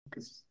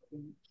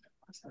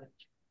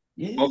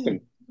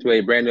Welcome to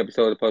a brand new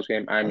episode of the Post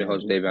Game. I'm your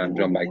host, David. I'm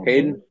joined by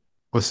Caden,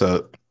 What's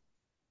up?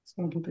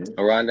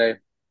 Arande,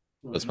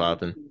 What's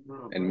poppin'?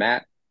 and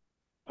Matt.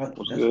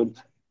 What's good?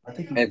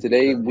 And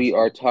today we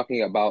are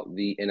talking about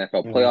the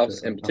NFL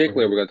playoffs. In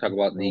particular, we're going to talk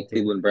about the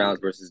Cleveland Browns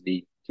versus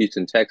the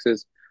Houston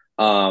Texans.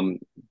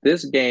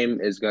 This game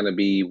is going to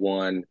be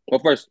one. Well,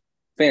 first,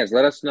 fans,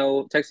 let us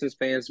know. Texans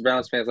fans,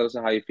 Browns fans, let us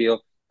know how you feel.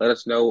 Let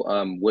us know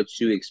what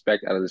you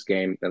expect out of this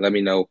game, and let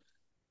me know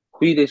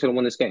who you think should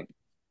win this game.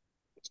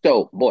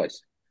 So,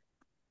 boys,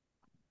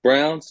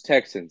 Browns,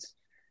 Texans.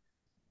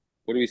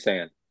 What are we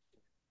saying?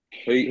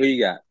 Who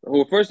you got?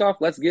 Well, first off,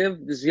 just give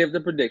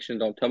the prediction.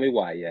 Don't tell me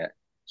why yet.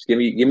 Just give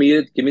me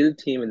the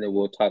team, and then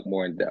we'll talk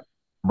more in depth.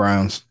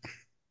 Browns.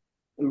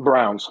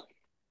 Browns.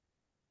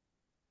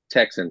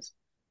 Texans.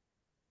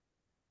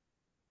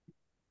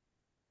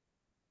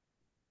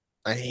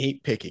 I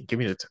hate picking. Give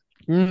me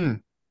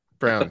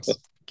Browns.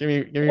 Give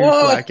me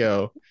What?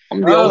 Flacco.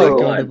 I'm the I only like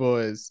going to one.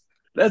 boys.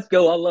 Let's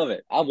go. I love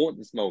it. I want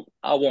the smoke.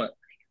 I want.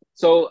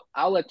 So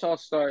I'll let y'all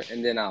start,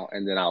 and then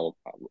or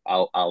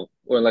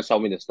unless y'all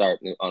want me to start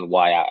on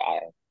why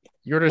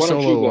You're the Why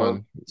don't you solo go?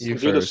 one. You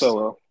Do the first.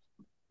 solo.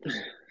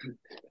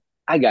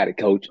 I got it,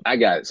 Coach. I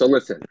got it. So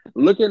listen,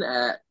 looking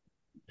at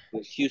the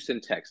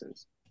Houston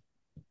Texans.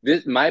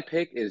 This my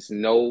pick is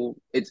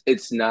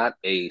it's not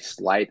a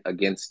slight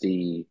against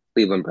the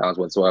Cleveland Browns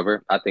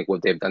whatsoever. I think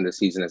what they've done this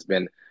season has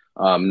been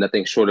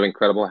nothing short of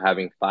incredible,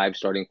 having five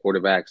starting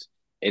quarterbacks,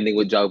 ending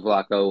with Joe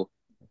Flacco.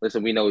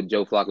 Listen, we know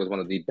Joe Flacco is one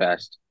of the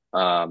best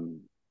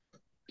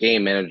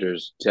game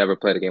managers to ever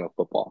play the game of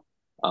football.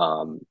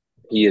 Um,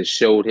 he has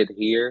showed it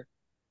here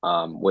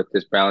with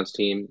this Browns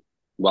team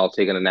while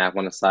taking a nap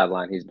on the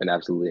sideline. He's been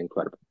absolutely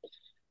incredible.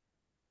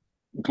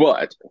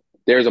 But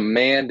there's a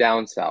man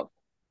down south,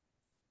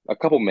 a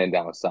couple men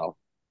down south,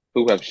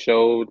 who have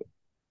showed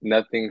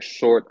nothing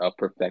short of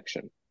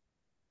perfection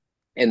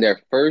in their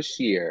first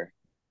year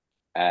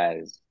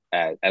as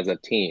a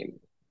team.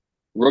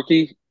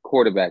 Rookie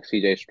quarterback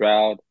C.J.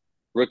 Stroud,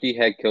 rookie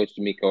head coach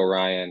D'Amico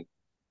Ryan,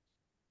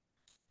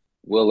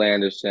 Will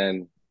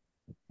Anderson,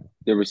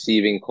 the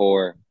receiving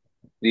core.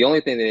 The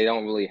only thing that they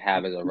don't really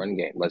have is a run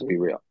game. Let's be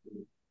real.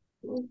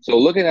 So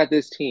looking at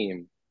this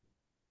team,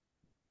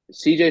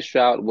 C.J.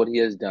 Stroud, what he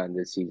has done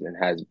this season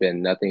has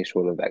been nothing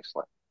short of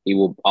excellent. He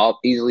will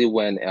easily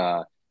win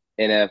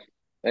NF,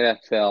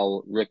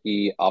 NFL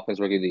rookie offense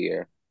rookie of the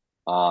year.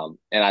 And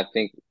I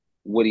think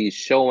what he's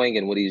showing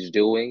and what he's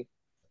doing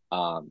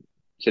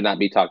should not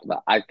be talked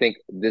about. I think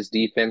this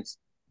defense.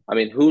 I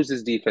mean, who's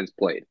this defense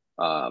played?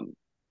 All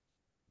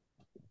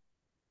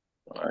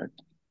right.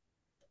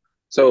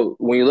 So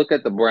when you look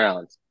at the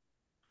Browns,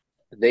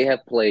 they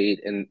have played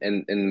in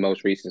the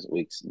most recent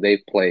weeks.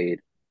 They've played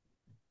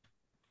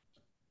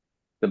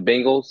the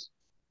Bengals.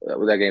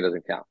 Well, that game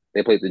doesn't count.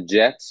 They played the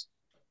Jets.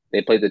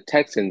 They played the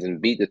Texans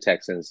and beat the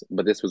Texans,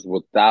 but this was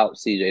without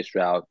C.J.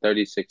 Stroud,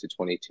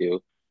 36-22.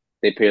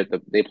 They played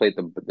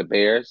the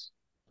Bears,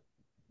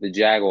 the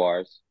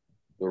Jaguars,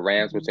 the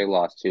Rams, which they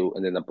lost to,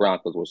 and then the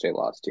Broncos, which they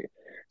lost to.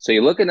 So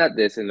you're looking at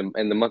this in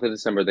the month of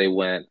December, they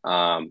went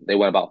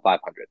about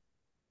 500.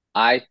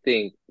 I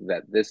think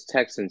that this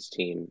Texans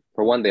team,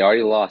 for one, they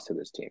already lost to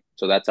this team,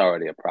 so that's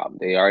already a problem.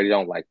 They already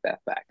don't like that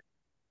fact.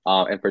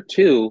 And for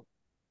two,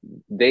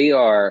 they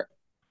are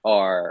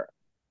are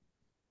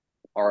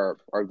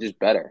just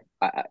better.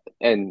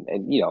 And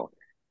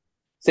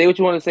say what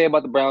you want to say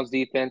about the Browns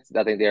defense.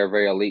 I think they're a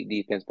very elite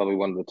defense, probably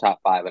one of the top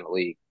five in the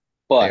league.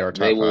 They But are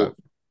they top five. will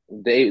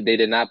they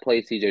did not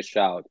play CJ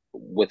Stroud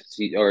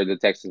or the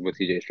Texans with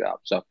CJ Stroud.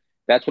 So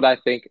that's what I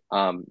think.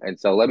 And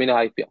so let me know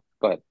how you feel.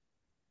 Go ahead.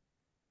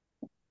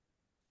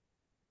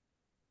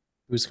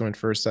 Who's going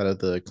first out of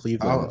the I'll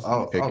Cleveland I'll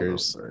I'll go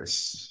pickers?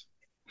 first.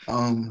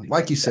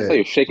 Like you I saw said,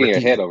 you shaking your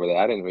head Ricky. over there.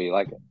 I didn't really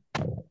like it.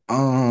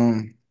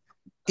 Um,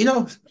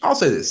 I'll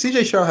say this.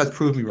 CJ Stroud has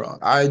proved me wrong.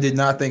 I did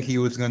not think he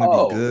was going to be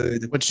Oh,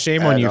 good But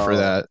shame on at you for all.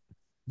 that.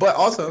 But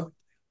also,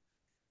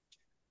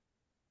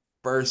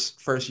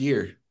 first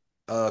year,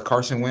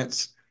 Carson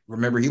Wentz.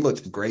 Remember, he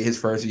looked great his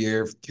first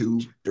year,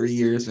 2, 3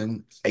 years,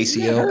 and he got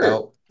ACL hurt.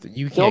 out.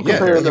 You Don't can't Yeah,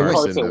 compare compare him yeah, to wait.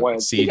 Carson Carson to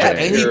Wentz. Yeah, Got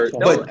and CJ. he, hurt.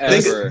 Don't but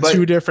It's ever. two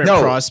but different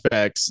no,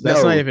 prospects.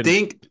 That's not no, even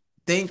think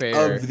of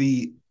fair.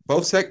 the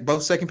both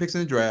second picks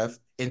in the draft,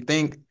 and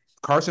think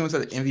Carson was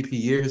at the MVP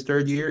year, his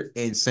third year,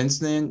 and since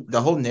then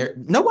the whole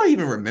nobody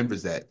even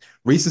remembers that.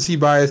 Recency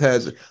bias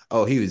has,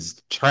 oh, he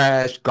was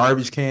trash,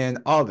 garbage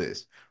can, all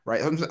this,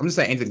 right? I'm just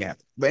saying anything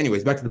happened. But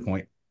anyways, back to the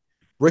point.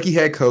 Rookie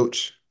head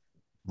coach,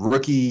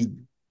 rookie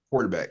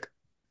quarterback.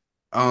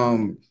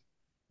 Um,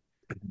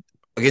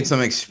 Get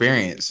some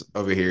experience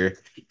over here.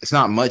 It's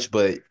not much,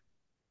 but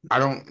I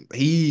don't.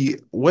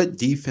 What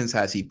defense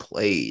has he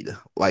played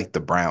like the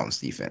Browns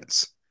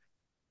defense?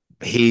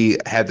 He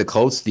had the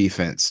Colts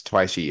defense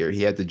twice a year.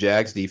 He had the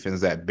Jags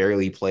defense that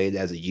barely played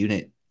as a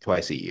unit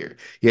twice a year.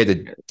 He had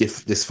the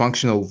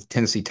dysfunctional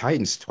Tennessee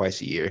Titans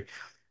twice a year.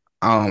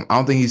 I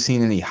don't think he's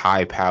seen any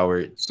high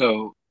powered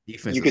So you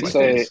defenses could like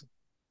say this.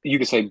 you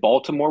could say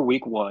Baltimore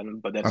week one,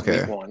 but that's week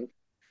Okay. one,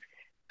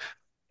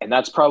 and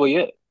that's probably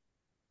it.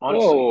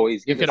 honestly. Whoa,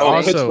 he's You the could Oh,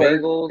 Saints, also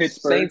Bengals,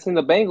 Pittsburgh, Saints, and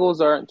the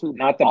Bengals aren't too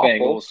not the awful.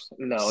 Bengals.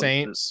 No,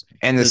 Saints,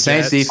 And the the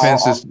Saints Jets. all,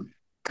 defense all is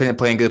couldn't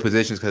play in good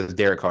positions because of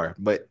Derek Carr,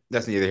 but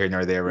that's neither here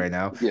nor there right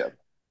now. Yeah,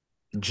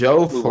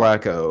 Joe move on.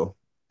 Flacco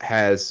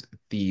has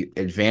the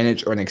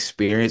advantage or an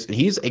experience, and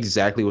he's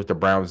exactly what the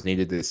Browns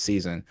needed this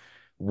season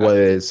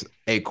Absolutely. was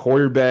a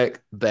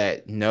quarterback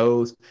that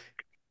knows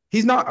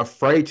he's not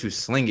afraid to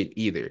sling it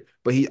either,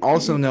 but he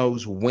also Mhm.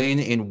 knows when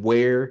and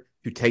where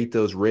to take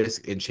those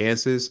risks and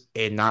chances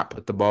and not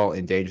put the ball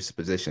in dangerous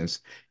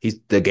positions. He's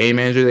the game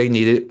manager they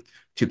needed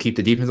to keep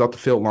the defense off the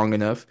field long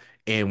enough.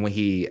 And when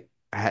he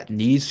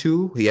needs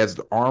to, he has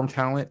the arm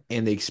talent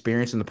and the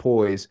experience and the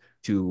poise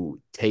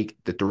to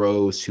take the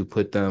throws to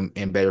put them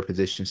in better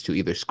positions to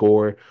either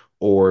score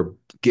or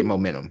get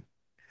momentum.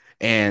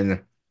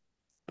 And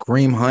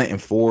Kareem Hunt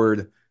and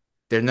Ford,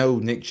 they're no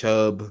Nick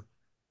Chubb,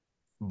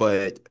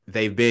 but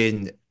they've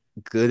been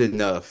good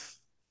enough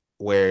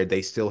where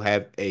they still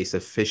have a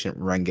sufficient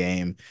run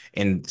game.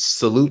 And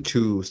salute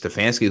to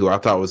Stefanski, who I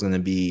thought was going to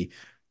be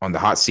on the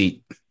hot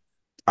seat.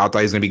 I thought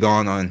he was going to be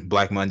gone on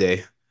Black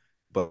Monday,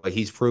 but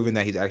he's proven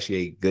that he's actually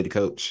a good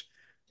coach.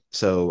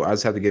 So I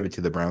just have to give it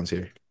to the Browns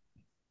here.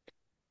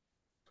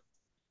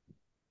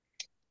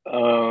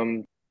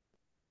 um,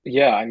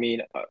 yeah, I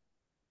mean,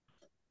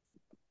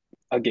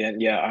 again,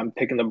 yeah, I'm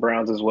picking the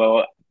Browns as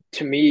well.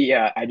 To me,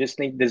 yeah, I just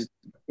think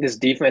this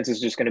defense is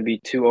just going to be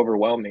too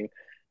overwhelming.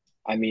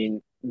 I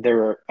mean,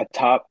 they're a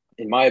top,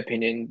 in my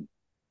opinion,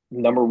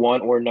 number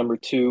one or number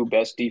two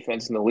best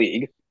defense in the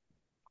league,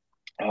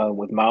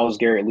 with Myles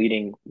Garrett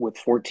leading with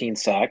 14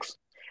 sacks,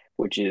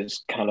 which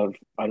is kind of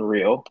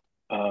unreal.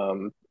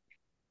 Um,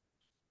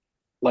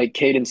 like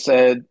Caden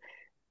said,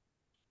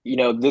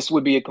 this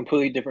would be a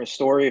completely different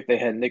story if they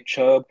had Nick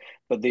Chubb,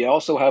 but they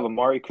also have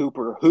Amari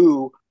Cooper,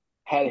 who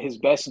had his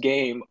best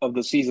game of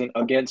the season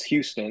against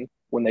Houston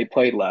when they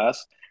played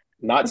last.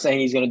 Not saying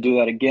he's going to do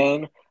that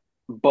again,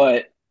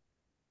 but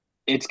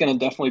it's going to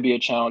definitely be a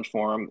challenge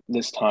for him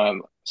this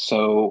time.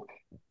 So,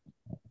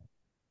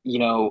 you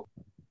know,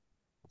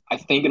 I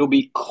think it'll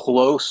be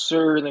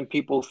closer than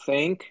people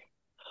think.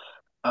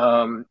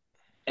 Um,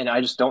 and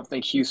I just don't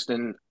think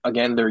Houston,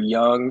 again, they're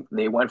young.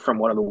 They went from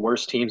one of the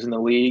worst teams in the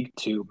league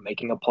to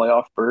making a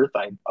playoff berth.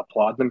 I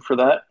applaud them for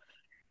that.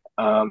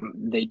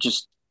 They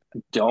just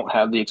don't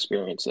have the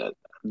experience yet.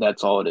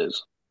 That's all it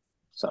is.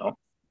 So,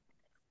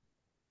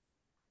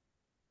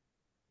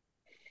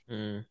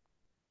 Mm.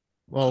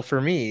 Well,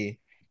 for me,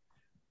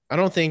 I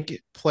don't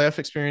think playoff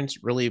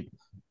experience really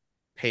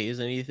pays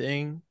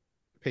anything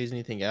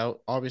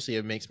out. Obviously,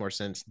 it makes more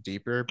sense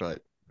deeper,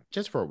 but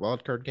just for a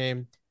wild card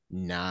game,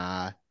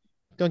 nah.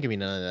 Don't give me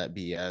none of that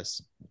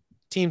BS.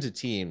 Team's a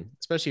team,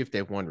 especially if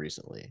they've won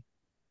recently.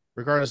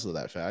 Regardless of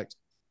that fact,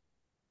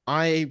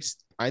 I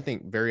I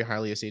think very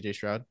highly of CJ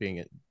Stroud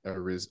being a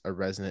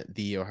resident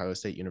The Ohio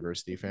State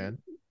University fan,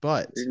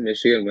 but Did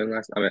Michigan win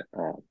last? I mean,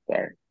 oh,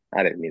 sorry,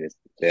 I didn't mean to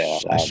say that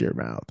out shush loud. your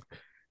mouth.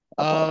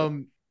 I apologize.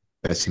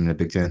 Best team in the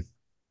Big Ten.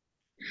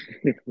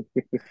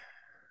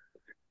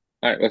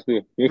 All right, let's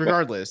move on.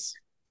 Regardless,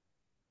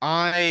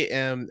 I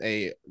am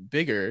a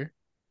bigger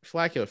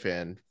Flacco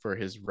fan for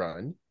his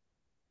run,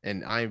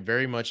 and I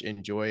very much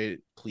enjoy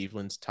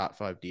Cleveland's top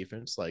five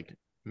defense, like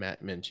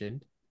Matt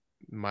mentioned.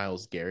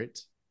 Myles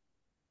Garrett,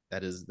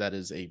 that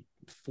is a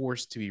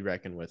force to be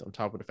reckoned with. On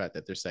top of the fact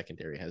that their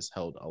secondary has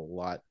held a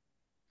lot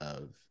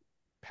of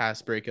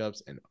pass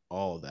breakups and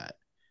all of that.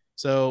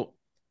 So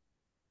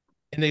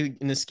in the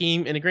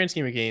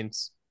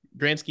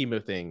grand scheme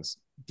of things,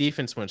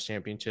 defense wins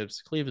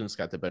championships. Cleveland's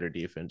got the better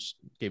defense.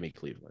 Give me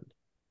Cleveland.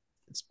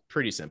 It's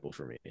pretty simple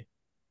for me.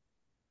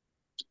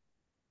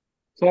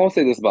 So I'll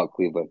say this about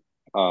Cleveland.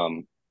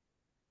 Um,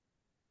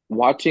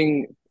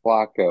 Watching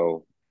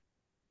Flacco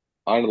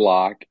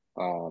unlock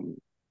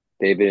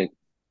David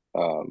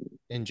um,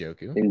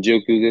 Njoku.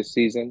 Njoku this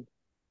season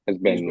has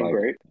he's been been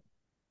great.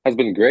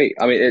 great.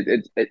 I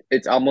mean,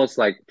 it's almost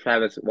like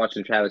Travis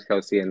watching Travis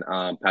Kelsey and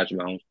Patrick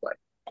Mahomes play.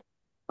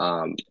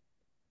 Um,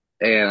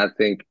 and I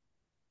think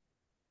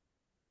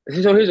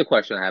so. Here's a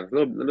question I have,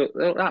 little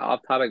not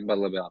off topic, but a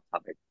little bit off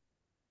topic.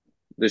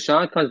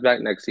 Deshaun comes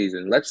back next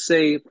season. Let's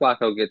say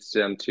Flacco gets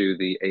them to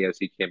the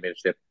AFC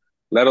Championship,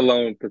 let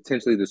alone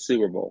potentially the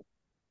Super Bowl.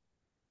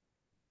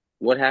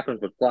 What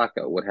happens with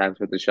Flacco? What happens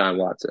with Deshaun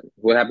Watson?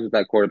 What happens with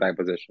that quarterback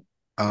position?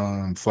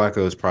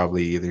 Flacco is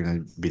probably either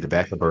going to be the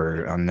backup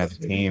or on another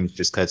team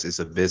just because it's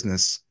a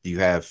business. You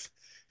have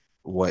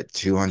what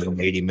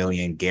 280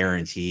 million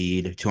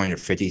guaranteed,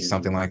 250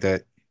 something Mhm. like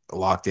that,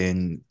 locked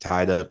in,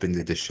 tied up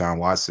into Deshaun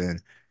Watson,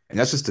 and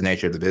that's just the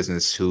nature of the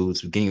business.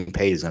 Who's getting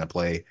paid is going to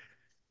play,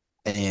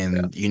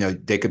 Yeah, and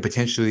they could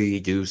potentially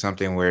do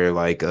something where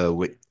like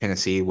with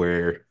Tennessee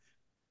where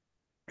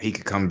he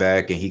could come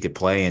back and he could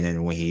play, and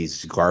then when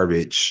he's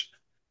garbage,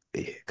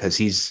 because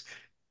he's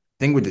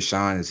thing with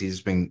Deshaun is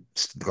he's been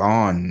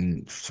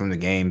gone from the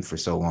game for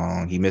so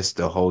long. He missed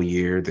the whole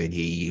year, then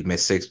he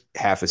missed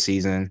half a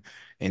season,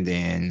 and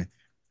then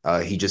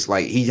he just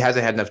like he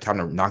hasn't had enough time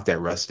to knock that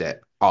rust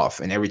off.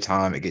 And every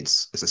time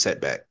it's a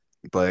setback.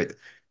 But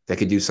They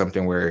could do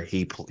something where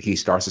he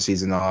starts the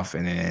season off,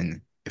 and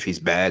then if he's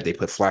bad, they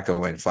put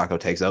Flacco in. Flacco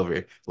takes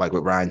over, like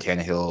with Ryan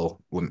Tannehill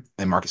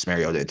and Marcus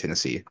Mariota in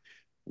Tennessee.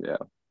 Yeah.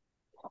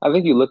 I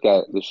think you look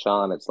at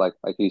Deshaun, it's like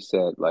you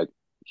said, like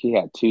he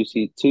had 2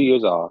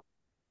 years off.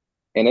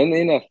 And in the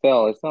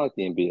NFL, it's not like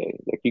the NBA.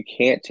 Like you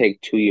can't take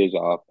 2 years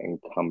off and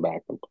come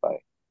back and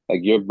play.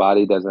 Like your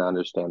body doesn't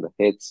understand the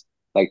hits.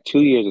 Like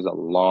 2 years is a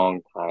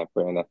long time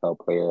for an NFL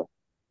player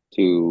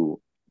to,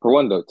 for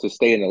one, to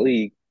stay in the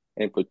league,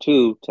 and for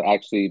two, to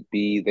actually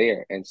be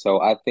there. And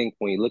so I think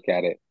when you look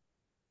at it,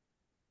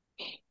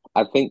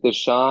 I think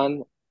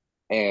Deshaun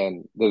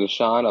and the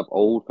Deshaun of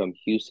old from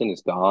Houston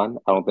is gone.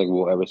 I don't think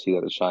we'll ever see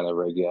that Deshaun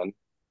ever again.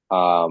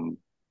 Um,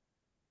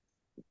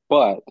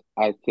 but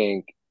I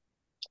think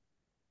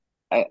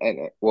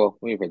well,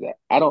 let me phrase that.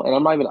 I don't, and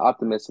I'm not even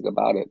optimistic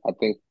about it. I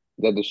think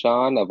the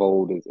Deshaun of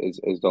old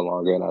is no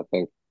longer, and I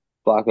think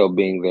Flacco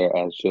being there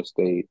as just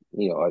a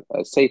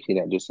safety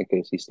net just in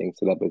case he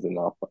stinks it up is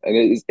enough,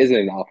 and isn't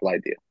an awful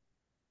idea.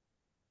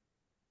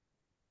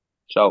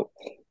 So,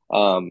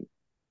 um,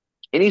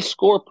 any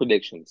score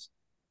predictions?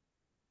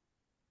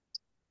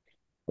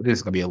 This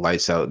is gonna be a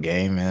lights out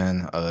game,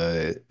 man.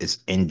 It's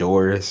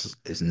indoors.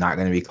 It's not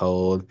gonna be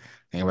cold.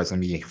 Everybody's gonna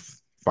be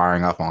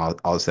firing off on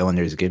all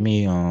cylinders. Give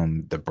me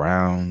the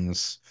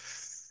Browns,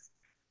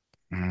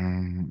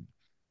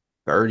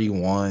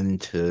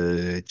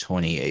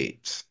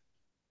 31-28.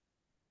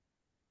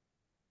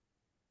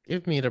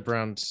 Give me the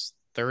Browns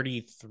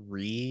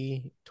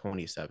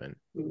 33-27.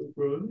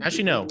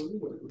 Actually, no,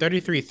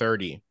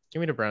 33-30.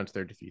 Give me the Browns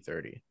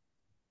 33-30.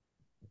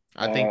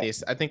 I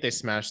think they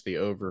smashed the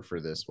over for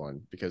this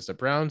one because the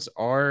Browns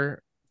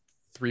are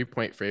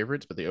 3-point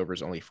favorites, but the over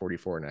is only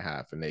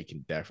 44.5, and they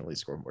can definitely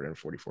score more than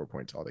 44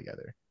 points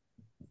altogether.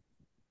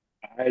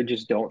 I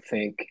just don't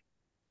think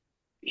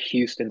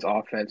Houston's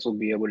offense will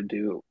be able to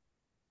do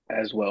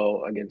as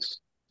well against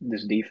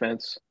this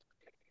defense.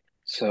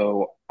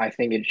 So I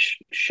think it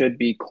should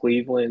be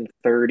Cleveland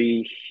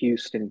 30,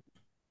 Houston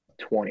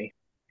 20.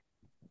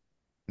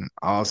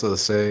 I also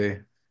say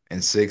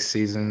in 6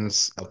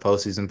 seasons of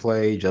postseason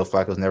play, Joe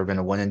Flacco's never been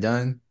a one and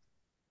done.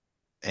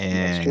 That's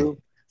And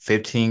true.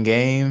 15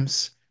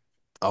 games,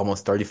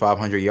 almost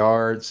 3,500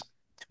 yards,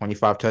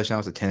 25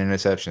 touchdowns, and 10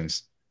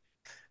 interceptions.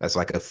 That's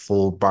like a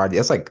full body.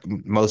 That's like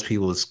most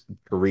people's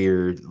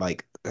career,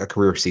 like a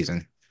career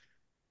season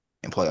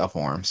in playoff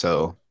form.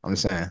 So I'm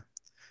just saying,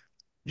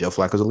 Joe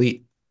Flacco's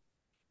elite.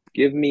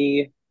 Give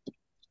me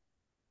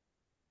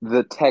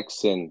the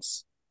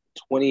Texans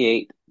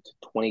 28-26.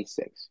 I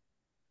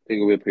think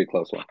it'll be a pretty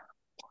close one.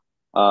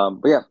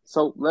 But yeah,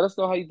 so let us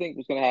know how you think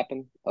what's going to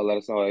happen. Let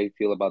us know how you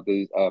feel about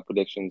these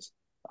predictions.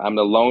 I'm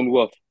the lone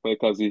wolf when it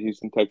comes to the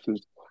Houston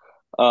Texans.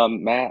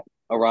 Matt,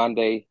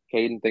 Arande,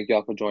 Caden, thank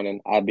y'all for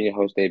joining. I've been your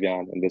host,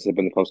 Davion, and this has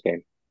been the post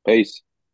game. Peace.